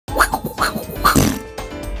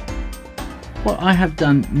Well, I have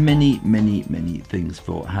done many things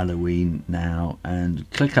for Halloween now, and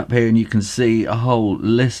click up here and you can see a whole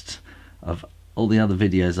list of all the other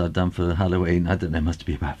videos I've done for Halloween. I don't know, must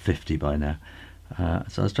be about 50 by now.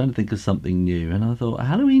 So I was trying to think of something new, and I thought a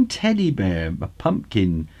Halloween teddy bear, a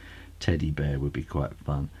pumpkin teddy bear would be quite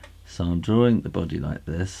fun. So I'm drawing the body like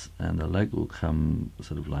this, and the leg will come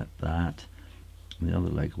sort of like that, and the other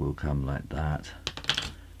leg will come like that,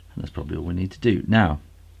 and that's probably all we need to do. Now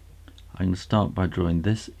I'm going to start by drawing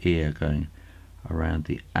this ear going around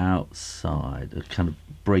the outside, kind of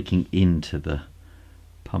breaking into the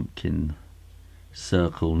pumpkin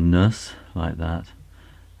circle-ness like that,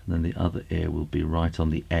 and then the other ear will be right on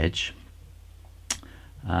the edge,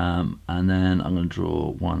 and then I'm going to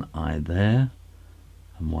draw one eye there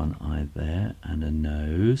and one eye there and a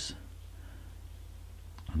nose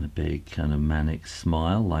and a big kind of manic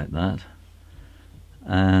smile like that,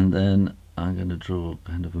 and then I'm going to draw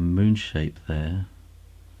kind of a moon shape there,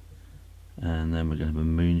 and then we're going to have a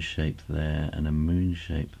moon shape there and a moon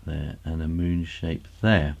shape there and a moon shape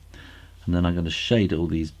there, and then I'm going to shade all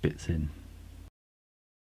these bits in,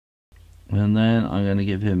 and then I'm going to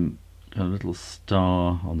give him a little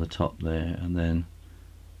star on the top there, and then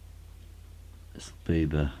this will be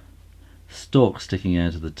the stalk sticking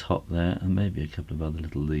out of the top there, and maybe a couple of other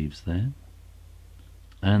little leaves there.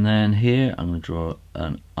 And then here I'm going to draw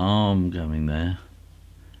an arm going there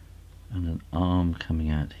and an arm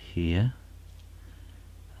coming out here,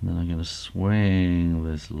 and then I'm going to swing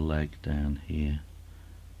this leg down here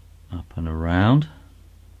up and around,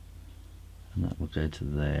 and that will go to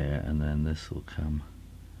there, and then this will come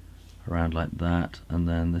around like that, and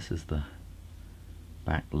then this is the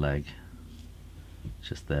back leg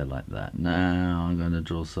just there like that. Now I'm going to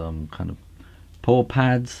draw some kind of paw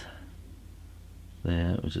pads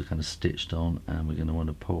there, which is kind of stitched on, and we're going to want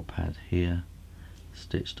a paw pad here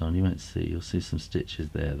stitched on. You won't see, you'll see some stitches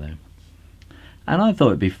there though. And I thought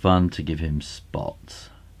it'd be fun to give him spots,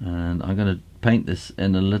 and I'm going to paint this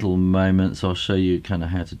in a little moment, so I'll show you kind of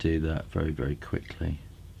how to do that very quickly,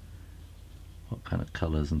 what kind of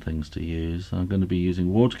colours and things to use. I'm going to be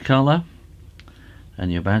using watercolour,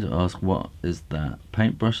 and you're about to ask, what is that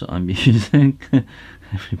paintbrush that I'm using?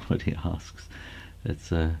 Everybody asks.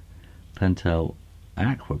 It's a Pentel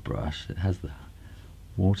aqua brush. It has the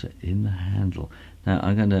water in the handle. Now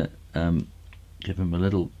I'm going to give him a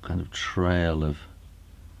little kind of trail of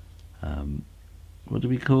what do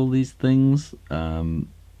we call these things?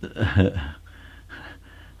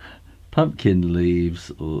 Pumpkin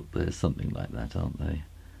leaves, or there's something like that, aren't they?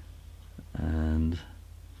 And so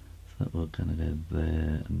that will kind of go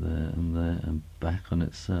there and there and there and back on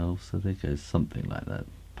itself, so there goes something like that,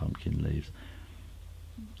 pumpkin leaves.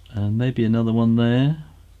 And maybe another one there,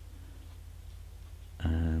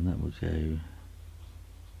 and that will go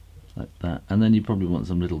like that, and then you probably want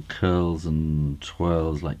some little curls and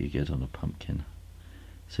twirls like you get on a pumpkin.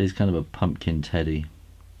 So he's kind of a pumpkin teddy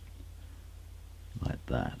like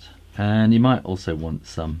that, and you might also want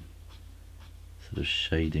some sort of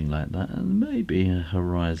shading like that, and maybe a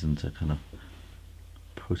horizon to kind of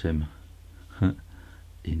put him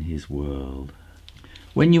in his world.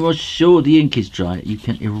 When you are sure the ink is dry, you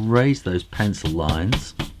can erase those pencil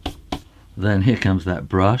lines. Then here comes that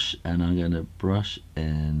brush, and I'm going to brush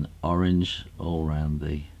in orange all around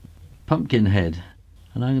the pumpkin head.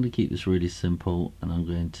 And I'm going to keep this really simple, and I'm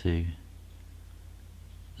going to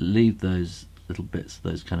leave those little bits,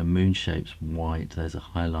 those kind of moon shapes, white. Those are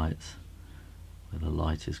highlights where the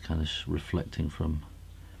light is kind of reflecting from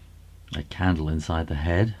a candle inside the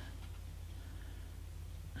head.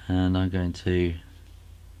 And I'm going to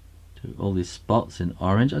do all these spots in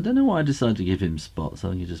orange. I don't know why I decided to give him spots. I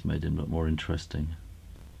think it just made him look more interesting.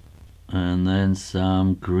 And then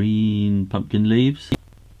some green pumpkin leaves,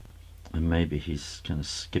 and maybe he's kind of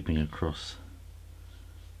skipping across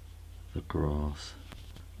the grass.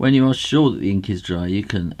 When you are sure that the ink is dry, you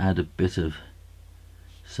can add a bit of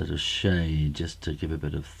sort of shade just to give a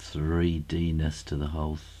bit of 3D-ness to the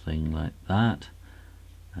whole thing like that.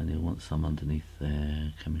 And you'll want some underneath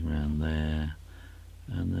there, coming around there,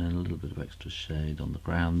 and then a little bit of extra shade on the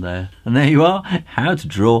ground there. And there you are, how to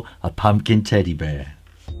draw a pumpkin teddy bear.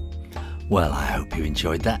 Well, I hope you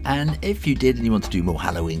enjoyed that, and if you did and you want to do more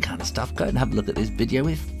Halloween kind of stuff, go and have a look at this video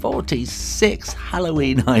with 46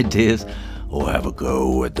 Halloween ideas, or have a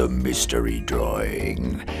go at the mystery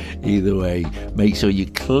drawing. Either way, make sure you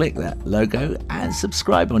click that logo and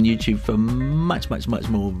subscribe on YouTube for much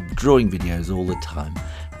more drawing videos all the time.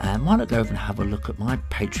 And why not go over and have a look at my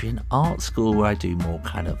Patreon art school, where I do more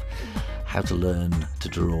kind of how to learn to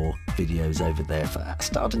draw videos over there for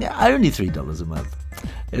starting at only $3 a month.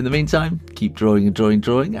 In the meantime, keep drawing and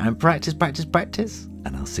drawing and practice,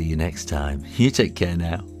 and I'll see you next time. You take care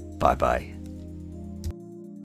now. Bye bye.